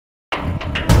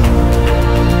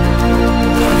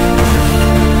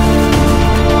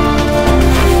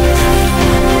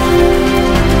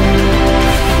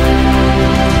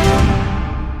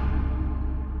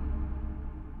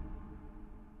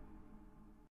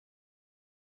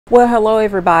Well, hello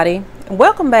everybody, and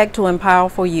welcome back to Empower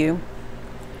for You.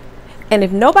 And if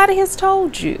nobody has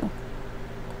told you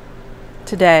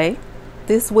today,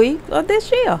 this week, or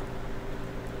this year,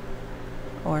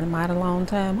 or in a mighty long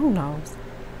time, who knows?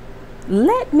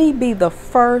 Let me be the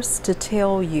first to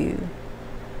tell you,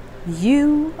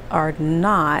 you are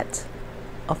not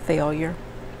a failure.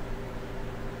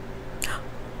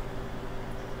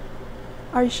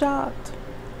 Are you shocked?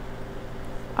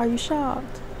 Are you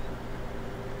shocked?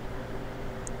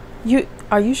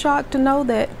 Are you shocked to know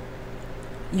that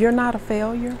you're not a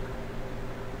failure?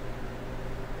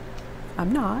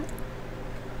 I'm not.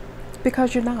 It's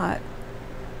because you're not.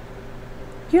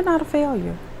 You're not a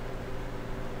failure.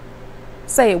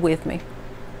 Say it with me.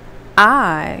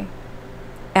 I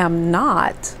am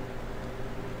not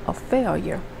a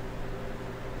failure.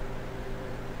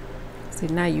 See,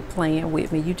 now you're playing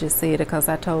with me. You just said it because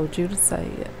I told you to say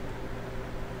it.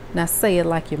 Now say it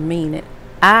like you mean it.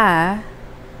 I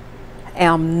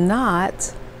am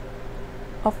not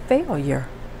a failure.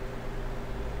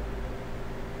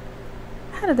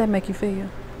 How did that make you feel?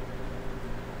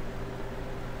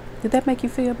 Did that make you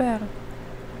feel better?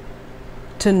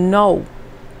 To know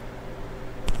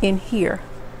in here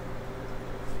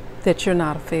that you're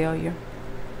not a failure.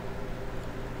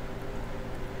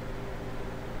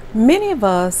 Many of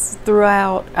us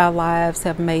throughout our lives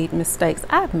have made mistakes.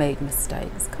 I've made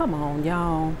mistakes. Come on,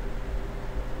 y'all.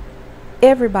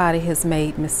 Everybody has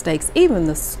made mistakes. Even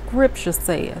the scripture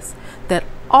says that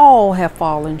all have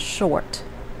fallen short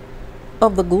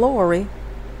of the glory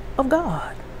of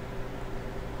God.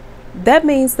 That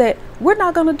means that we're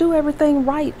not going to do everything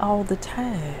right all the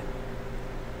time.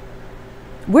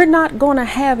 We're not going to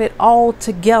have it all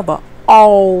together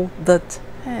all the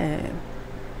time.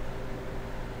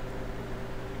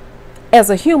 As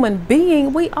a human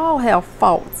being, we all have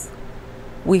faults.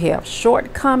 We have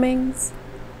shortcomings.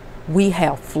 We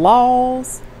have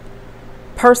flaws,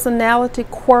 personality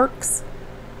quirks,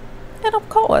 and of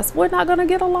course, we're not going to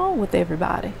get along with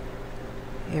everybody.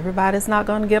 Everybody's not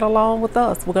going to get along with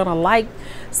us. We're going to like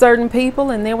certain people,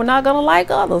 and then we're not going to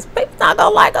like others. People not going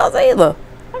to like us either.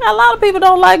 I got a lot of people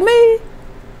don't like me.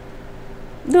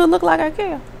 Do it look like I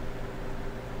care?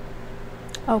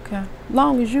 Okay,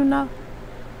 long as you know.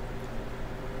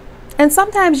 And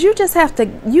sometimes you just have to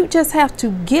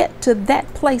get to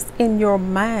that place in your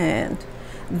mind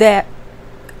that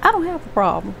I don't have a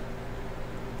problem.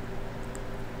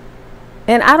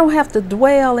 And I don't have to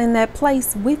dwell in that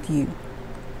place with you.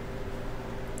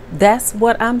 That's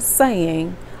what I'm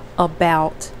saying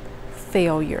about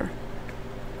failure.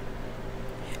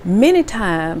 Many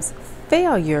times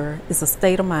failure is a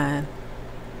state of mind.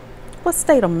 What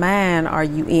state of mind are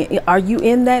you in? Are you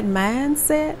in that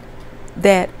mindset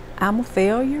that I'm a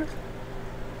failure?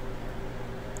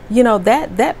 You know,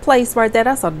 that place right there,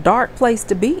 that's a dark place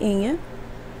to be in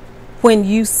when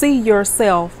you see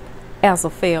yourself as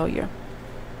a failure.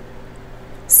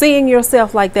 Seeing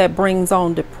yourself like that brings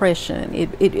on depression.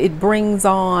 It brings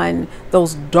on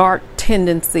those dark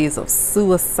tendencies of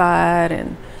suicide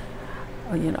and,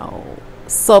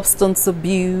 substance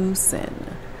abuse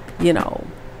and,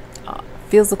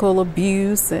 physical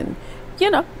abuse and,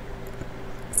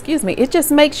 it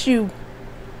just makes you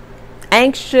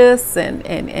anxious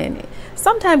and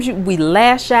sometimes we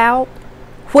lash out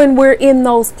when we're in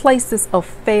those places of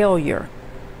failure.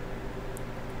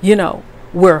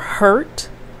 We're hurt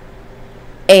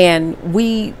and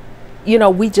we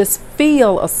just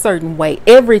feel a certain way.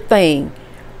 Everything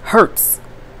hurts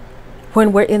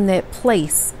when we're in that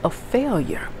place of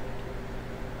failure.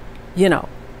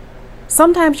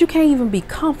 Sometimes you can't even be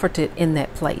comforted in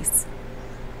that place.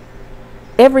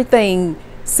 Everything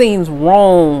seems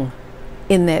wrong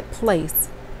in that place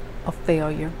of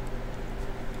failure.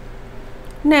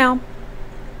 Now,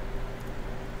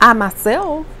 I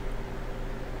myself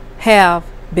have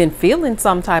been feeling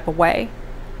some type of way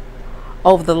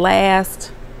over the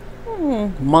last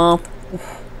month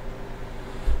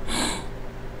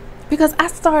because I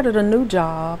started a new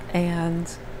job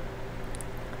and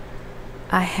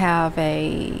I have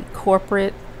a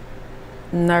corporate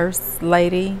nurse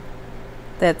lady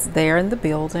that's there in the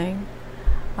building,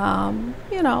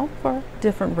 for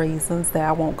different reasons that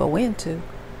I won't go into.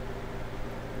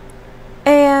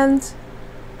 And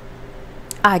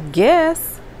I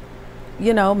guess,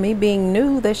 me being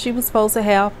new, that she was supposed to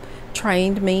have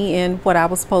trained me in what I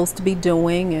was supposed to be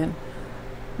doing and,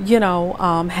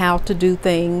 how to do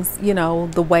things,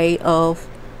 the way of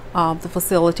the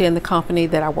facility and the company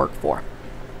that I work for.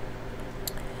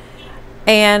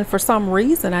 And for some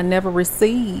reason, I never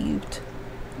received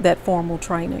that formal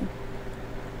training.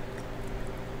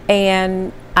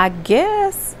 And I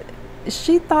guess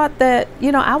she thought that,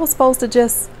 I was supposed to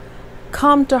just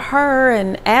come to her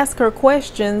and ask her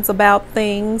questions about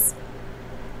things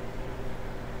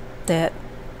that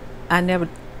I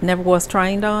never was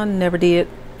trained on, never did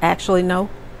actually know.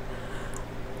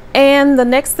 And the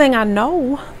next thing I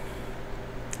know,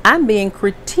 I'm being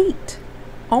critiqued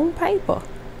on paper.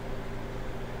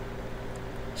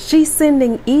 She's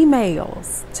sending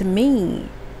emails to me,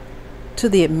 to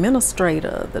the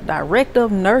administrator, the director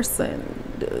of nursing,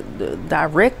 the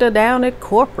director down at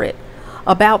corporate,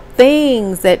 about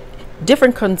things that,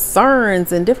 different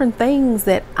concerns and different things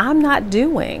that I'm not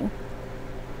doing.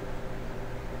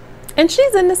 And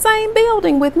she's in the same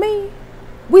building with me.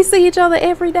 We see each other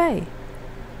every day.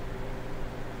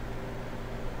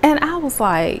 And I was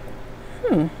like,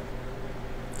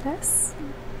 that's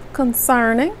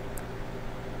concerning.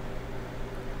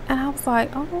 And I was like,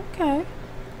 oh, okay.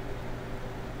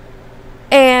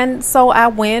 And so I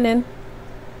went and,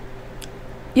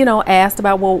 asked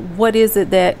about, well, what is it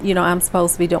that, I'm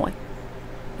supposed to be doing?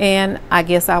 And I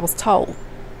guess I was told.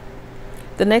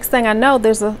 The next thing I know,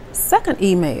 there's a second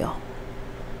email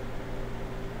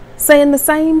saying the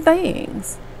same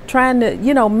things, trying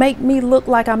to, make me look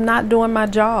like I'm not doing my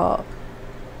job,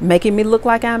 making me look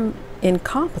like I'm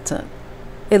incompetent.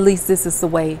 At least this is the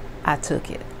way I took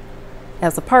it.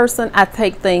 As a person, I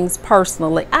take things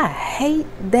personally. I hate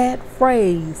that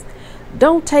phrase.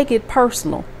 Don't take it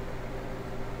personal.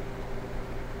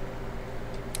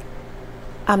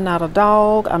 I'm not a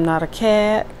dog. I'm not a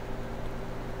cat,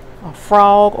 a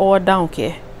frog, or a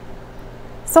donkey.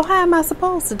 So how am I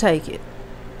supposed to take it?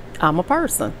 I'm a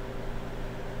person.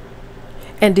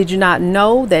 And did you not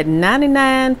know that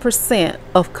 99%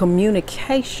 of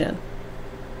communication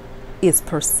is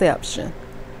perception?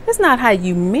 It's not how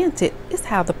you meant it. It's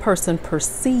how the person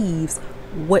perceives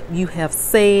what you have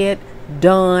said,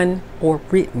 done, or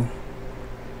written.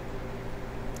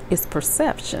 It's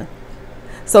perception.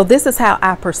 So this is how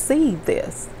I perceive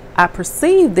this. I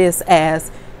perceive this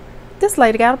as, this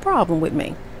lady got a problem with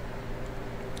me.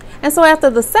 And so after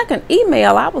the second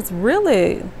email, I was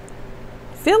really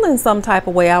feeling some type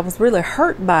of way. I was really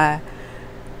hurt by,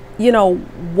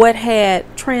 what had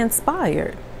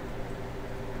transpired.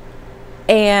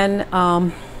 And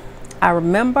I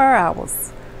remember I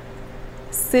was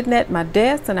sitting at my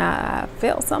desk and I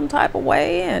felt some type of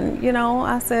way. And,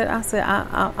 I said,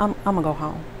 I'm gonna go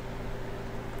home.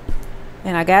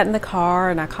 And I got in the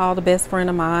car and I called a best friend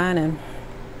of mine and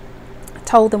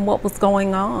told them what was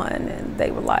going on. And they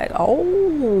were like,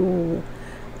 oh,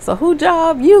 so who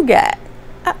job you got?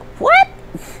 What?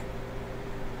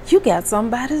 You got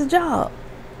somebody's job.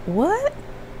 What?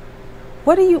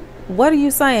 What are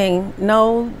you saying?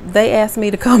 No, they asked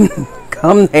me to come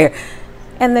there.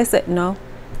 And they said, no,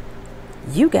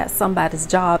 you got somebody's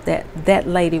job that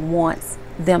lady wants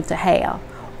them to have,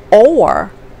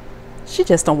 or she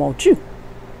just don't want you.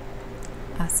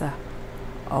 I said,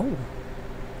 oh,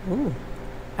 ooh,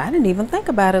 I didn't even think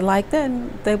about it like that.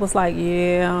 And they was like,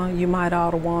 yeah, you might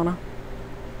ought to wanna.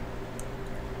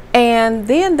 And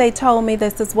then they told me, they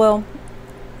says, well,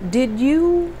 did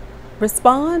you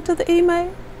respond to the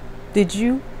email? Did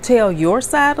you tell your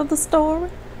side of the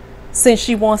story? Since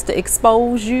she wants to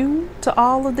expose you to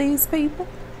all of these people?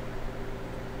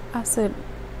 I said,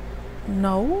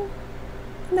 no.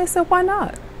 And they said, why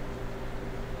not?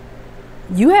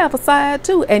 You have a side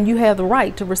too, and you have the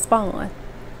right to respond.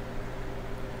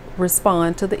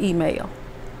 Respond to the email.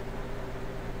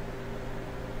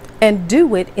 And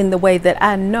do it in the way that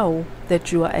I know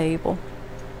that you are able.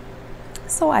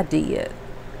 So I did.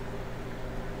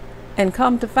 And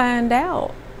come to find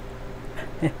out,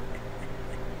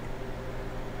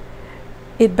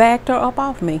 it backed her up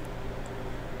off me.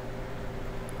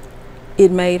 It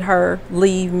made her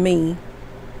leave me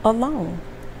alone.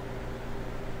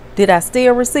 Did I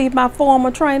still receive my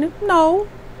formal training? No.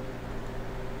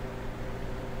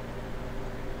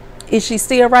 Is she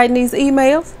still writing these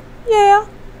emails? Yeah.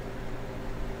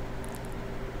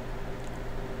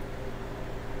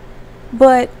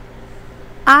 But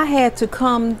I had to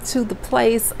come to the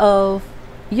place of,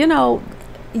 you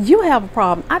have a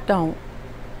problem. I don't.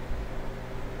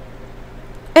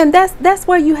 And that's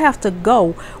where you have to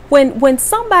go. When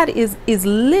somebody is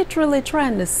literally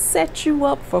trying to set you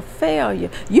up for failure,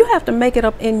 you have to make it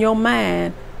up in your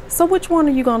mind. So which one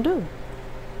are you going to do?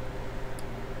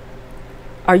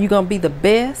 Are you going to be the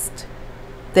best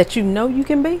that you know you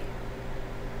can be?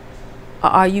 Or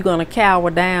are you going to cower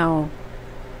down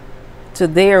to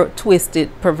their twisted,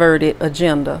 perverted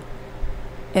agenda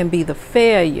and be the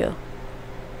failure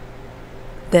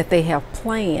that they have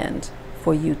planned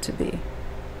for you to be?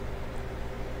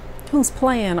 Whose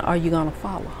plan are you going to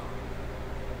follow?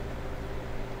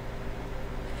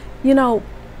 You know,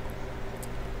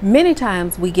 many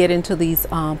times we get into these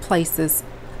places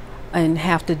and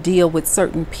have to deal with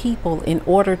certain people in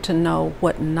order to know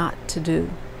what not to do,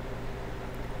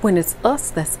 when it's us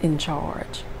that's in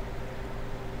charge.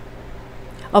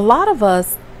 A lot of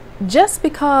us, just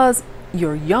because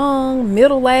you're young,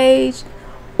 middle-aged,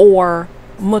 or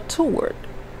matured,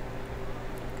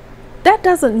 that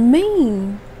doesn't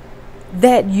mean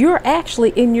that you're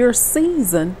actually in your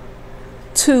season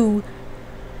to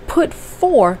put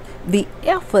forth the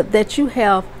effort that you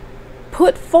have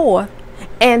put forth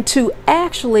and to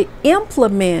actually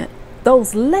implement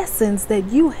those lessons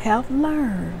that you have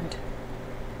learned.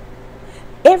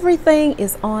 Everything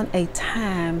is on a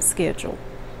time schedule.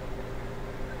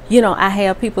 You know, I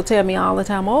have people tell me all the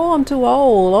time, oh, I'm too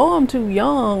old, oh, I'm too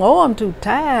young, oh, I'm too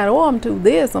tired, oh, I'm too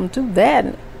this, I'm too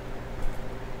that.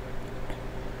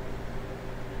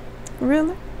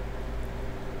 Really?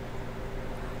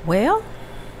 Well,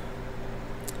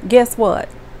 guess what?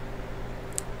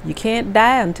 You can't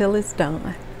die until it's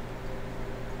done.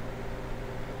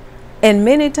 And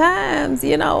many times,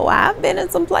 you know, I've been in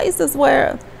some places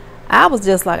where I was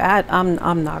just like,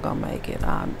 I'm not gonna make it.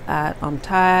 I'm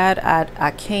tired.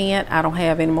 I can't. I don't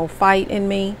have any more fight in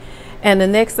me. And the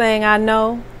next thing I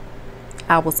know,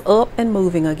 I was up and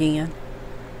moving again.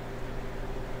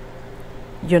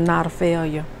 You're not a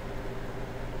failure.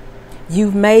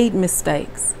 You've made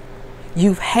mistakes.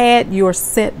 You've had your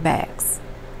setbacks.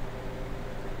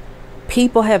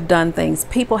 People have done things.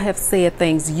 People have said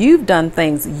things. You've done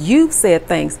things. You've said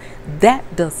things.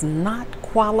 That does not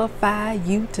qualify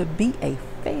you to be a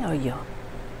failure.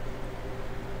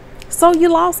 So you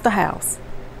lost a house.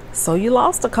 So you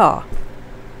lost a car.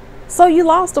 So you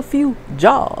lost a few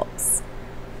jobs.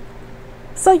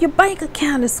 So your bank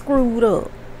account is screwed up.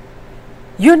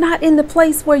 You're not in the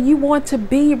place where you want to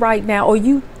be right now, or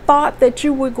you thought that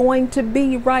you were going to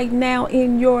be right now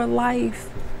in your life.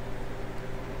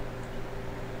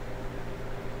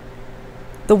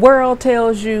 The world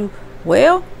tells you,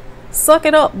 well, suck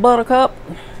it up, buttercup.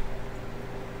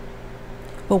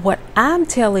 But what I'm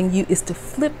telling you is to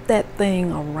flip that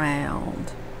thing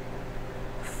around.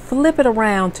 Flip it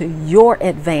around to your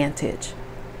advantage.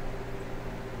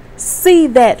 See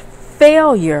that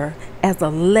failure as a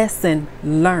lesson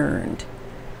learned.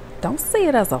 Don't see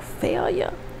it as a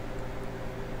failure.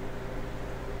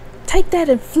 Take that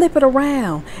and flip it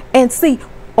around and see,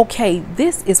 okay,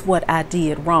 this is what I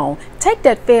did wrong. Take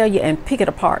that failure and pick it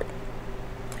apart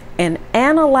and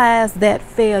analyze that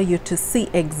failure to see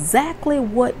exactly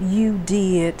what you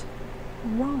did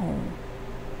wrong.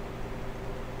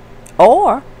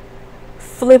 Or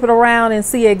flip it around and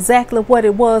see exactly what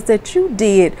it was that you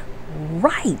did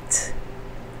right.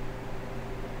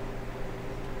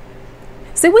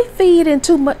 See, we feed in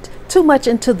too much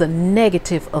into the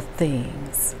negative of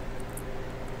things.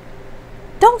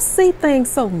 Don't see things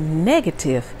so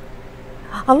negative.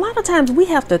 A lot of times we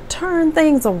have to turn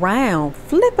things around,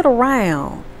 flip it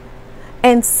around,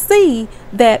 and see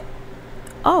that,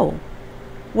 oh,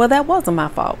 well, that wasn't my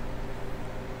fault.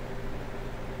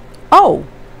 Oh,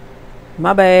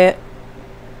 my bad.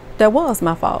 That was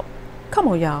my fault. Come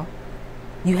on, y'all.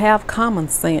 You have common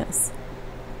sense.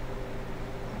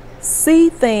 See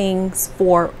things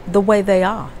for the way they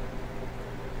are.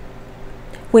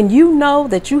 When you know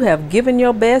that you have given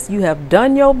your best, you have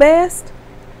done your best,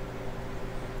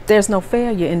 there's no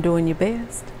failure in doing your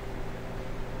best.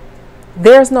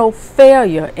 There's no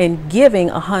failure in giving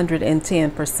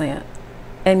 110%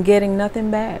 and getting nothing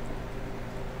back.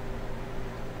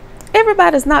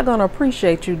 Everybody's not going to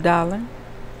appreciate you, darling.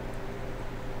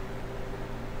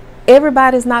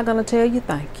 Everybody's not going to tell you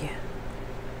thank you.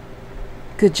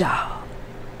 Good job.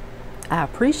 I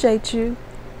appreciate you.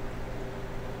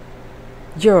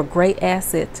 You're a great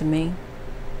asset to me.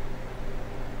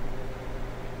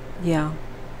 Yeah.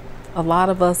 A lot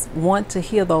of us want to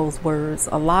hear those words.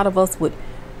 A lot of us would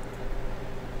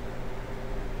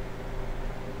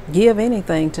give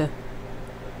anything to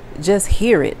just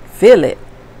hear it, feel it.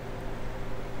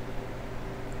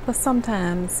 But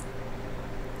sometimes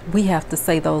we have to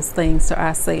say those things to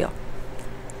ourselves.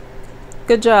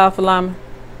 Good job, Falama.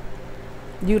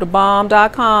 You the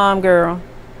bomb.com, girl.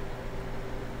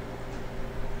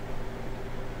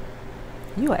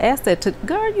 You an asset to,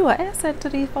 girl, you an asset to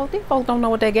these folks. These folks don't know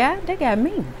what they got. They got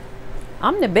me.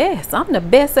 I'm the best. I'm the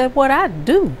best at what I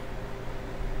do.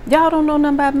 Y'all don't know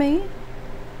nothing about me.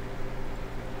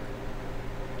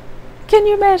 Can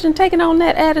you imagine taking on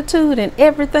that attitude in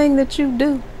everything that you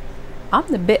do? I'm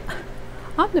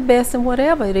the best in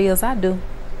whatever it is I do.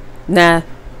 Now,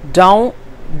 don't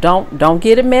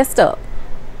get it messed up.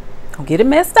 Don't get it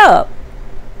messed up.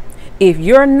 If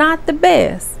you're not the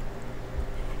best,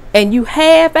 and you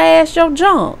half-ass your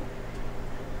junk,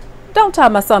 don't talk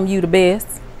about something you the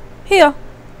best. Here,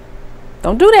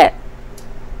 don't do that.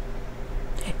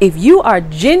 If you are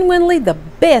genuinely the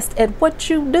best at what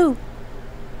you do,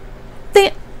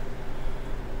 then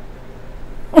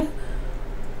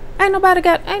ain't nobody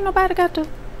got to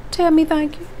tell me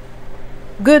thank you.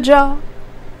 Good job.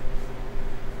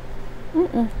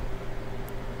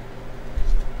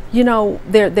 You know,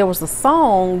 there was a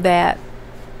song that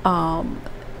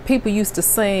people used to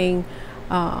sing.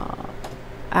 I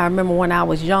remember when I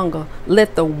was younger.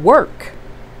 Let the work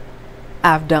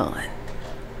I've done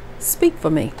speak for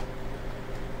me.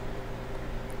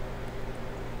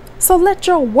 So let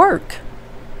your work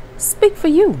speak for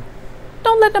you.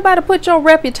 Don't let nobody put your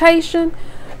reputation,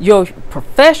 your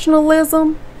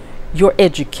professionalism, your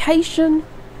education,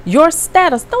 your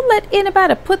status. Don't let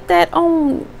anybody put that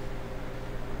on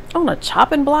a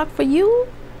chopping block for you.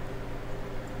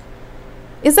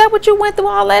 Is that what you went through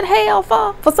all that hell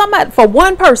for? For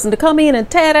one person to come in and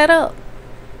tear that up?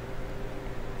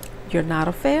 You're not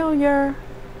a failure.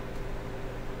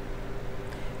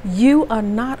 You are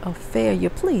not a failure.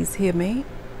 Please hear me.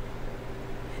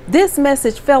 This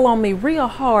message fell on me real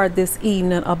hard this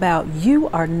evening about you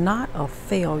are not a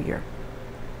failure.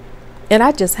 And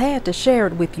I just had to share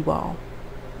it with you all.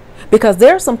 Because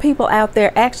there are some people out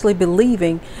there actually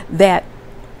believing that,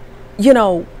 you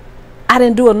know, I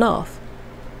didn't do enough.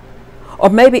 Or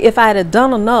maybe if I had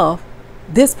done enough,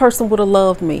 this person would have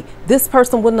loved me. This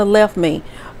person wouldn't have left me.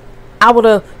 I would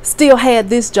have still had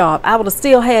this job. I would have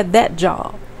still had that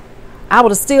job. I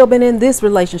would have still been in this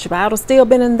relationship. I would have still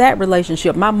been in that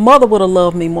relationship. My mother would have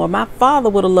loved me more. My father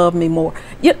would have loved me more.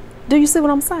 Do you see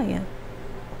what I'm saying?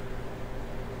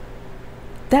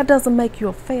 That doesn't make you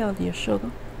a failure,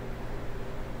 sugar.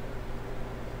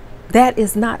 That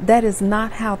is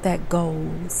not how that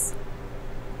goes.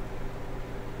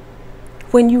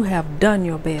 When you have done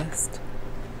your best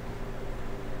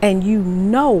and you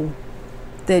know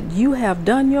that you have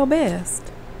done your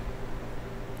best,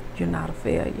 you're not a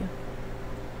failure.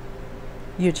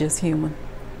 You're just human.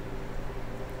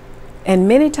 And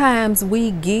many times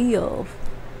we give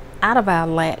out of our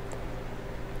lack.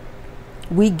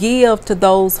 We give to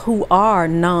those who are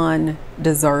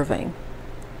non-deserving.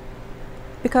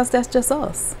 Because that's just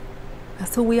us.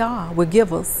 That's who we are. We're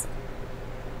givers.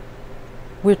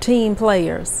 We're team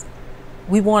players.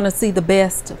 We want to see the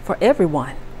best for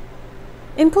everyone,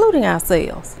 including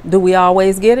ourselves. Do we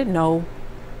always get it? No.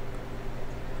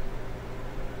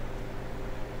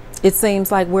 It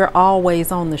seems like we're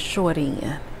always on the short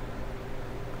end.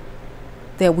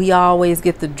 That we always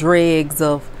get the dregs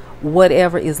of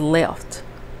whatever is left.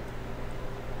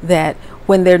 That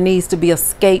when there needs to be a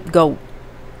scapegoat,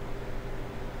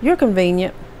 you're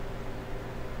convenient.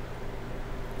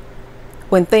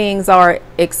 When things are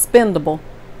expendable,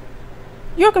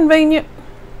 you're convenient.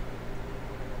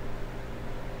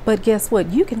 But guess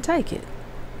what? You can take it.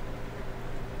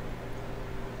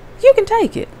 You can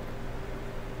take it.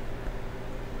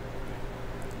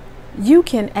 You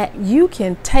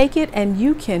can take it and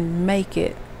you can make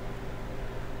it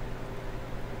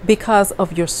because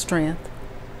of your strength,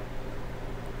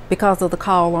 because of the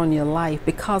call on your life,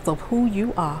 because of who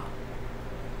you are.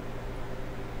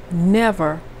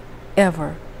 Never,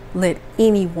 ever let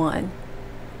anyone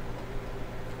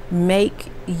make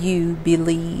you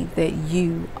believe that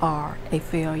you are a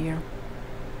failure.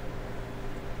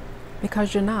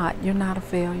 Because you're not. You're not a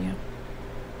failure.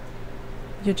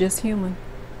 You're just human.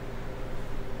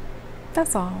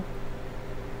 That's all.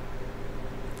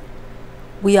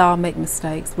 We all make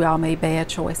mistakes. We all make bad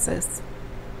choices.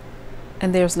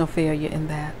 And there's no failure in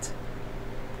that.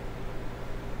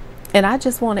 And I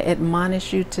just want to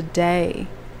admonish you today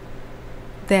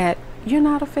that you're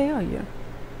not a failure.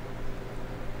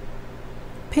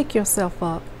 Pick yourself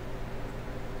up.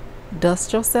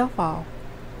 Dust yourself off.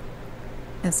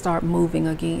 And start moving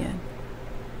again.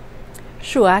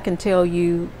 Sure, I can tell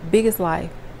you, biggest life,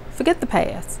 forget the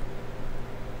past.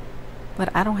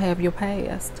 But I don't have your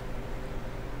past.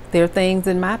 There are things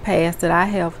in my past that I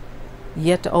have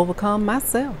yet to overcome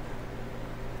myself.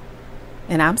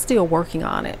 And I'm still working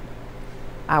on it.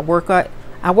 I work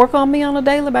on me on a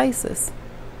daily basis.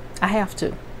 I have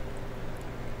to.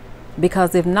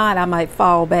 Because if not, I might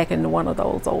fall back into one of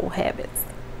those old habits.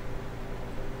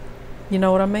 You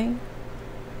know what I mean?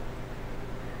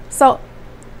 So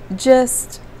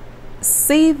just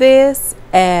see this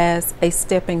as a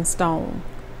stepping stone.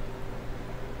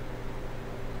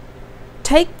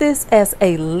 Take this as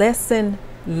a lesson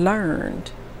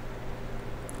learned.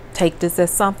 Take this as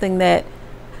something that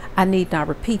I need not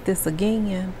repeat this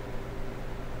again.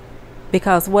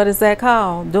 Because what is that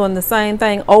called? Doing the same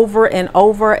thing over and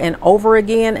over and over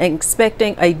again and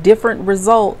expecting a different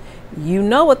result. You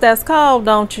know what that's called,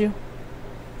 don't you?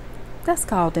 That's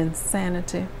called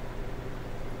insanity.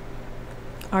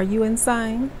 Are you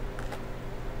insane?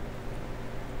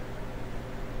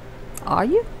 Are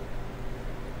you?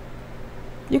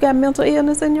 You got mental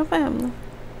illness in your family?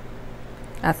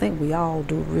 I think we all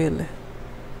do, really.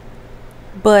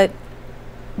 But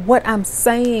what I'm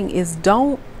saying is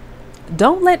don't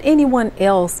let anyone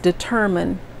else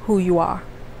determine who you are.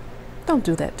 Don't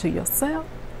do that to yourself.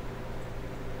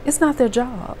 It's not their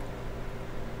job.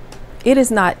 It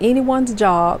is not anyone's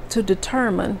job to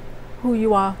determine who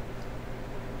you are.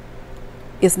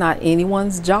 It's not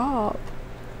anyone's job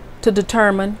to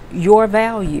determine your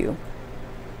value.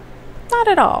 Not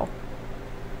at all.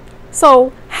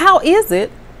 So how is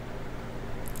it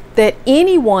that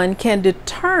anyone can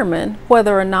determine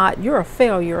whether or not you're a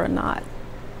failure or not?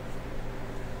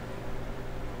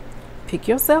 Pick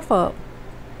yourself up.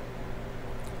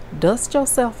 Dust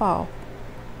yourself off.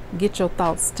 Get your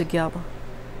thoughts together.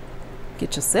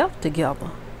 Get yourself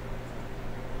together.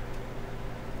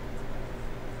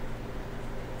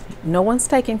 No one's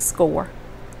taking score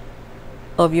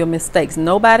of your mistakes.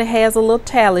 Nobody has a little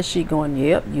tally sheet going,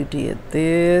 yep, you did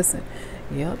this, and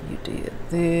yep, you did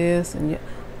this, and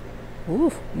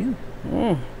oof, you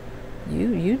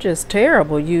just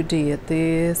terrible. You did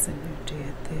this and you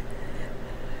did this.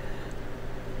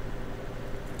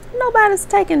 Nobody's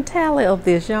taking tally of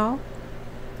this, y'all.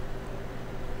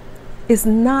 It's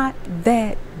not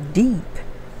that deep.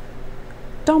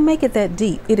 Don't make it that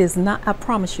deep. It is not, I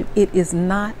promise you, it is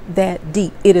not that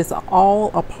deep. It is all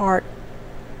a part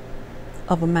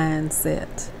of a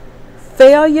mindset.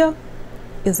 Failure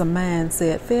is a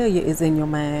mindset. Failure is in your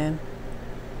mind.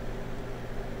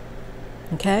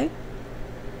 Okay?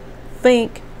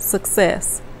 Think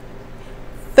success.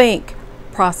 Think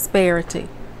prosperity.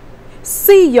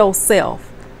 See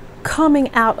yourself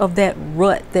coming out of that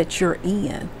rut that you're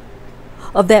in,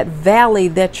 of that valley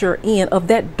that you're in, of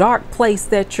that dark place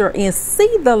that you're in.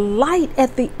 See the light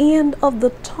at the end of the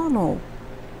tunnel.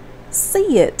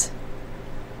 See it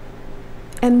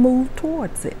and move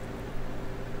towards it.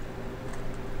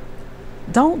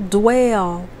 Don't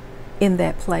dwell in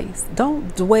that place.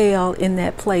 Don't dwell in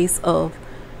that place of,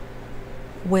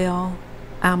 well,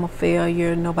 I'm a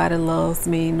failure. Nobody loves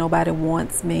me. Nobody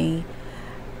wants me.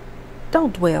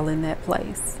 Don't dwell in that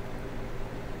place.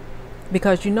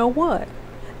 Because you know what?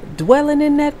 Dwelling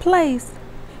in that place,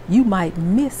 you might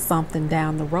miss something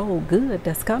down the road good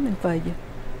that's coming for you.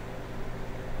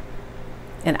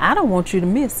 And I don't want you to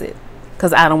miss it,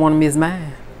 because I don't want to miss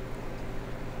mine.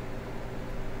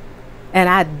 And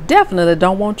I definitely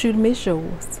don't want you to miss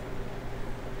yours.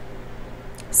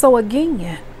 So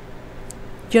again,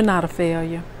 you're not a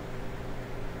failure.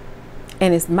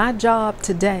 And it's my job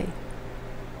today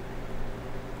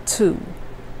to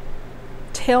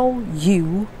tell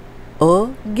you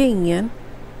again.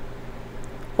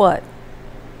 What?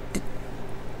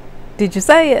 Did you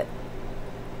say it?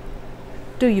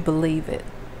 Do you believe it?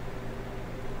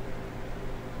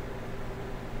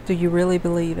 Do you really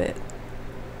believe it?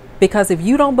 Because if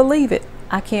you don't believe it,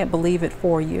 I can't believe it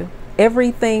for you.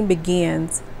 Everything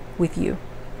begins with you.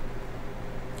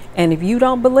 And if you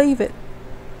don't believe it,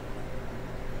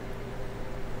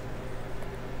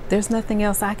 there's nothing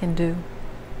else I can do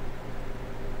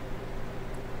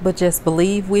but just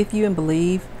believe with you and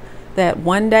believe that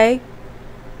one day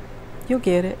you'll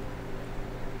get it.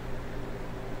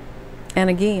 And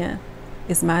again,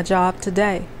 it's my job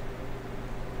today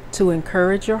to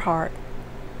encourage your heart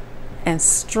and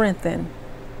strengthen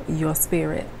your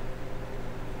spirit.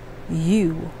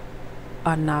 You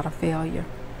are not a failure.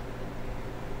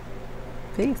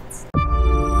 Peace.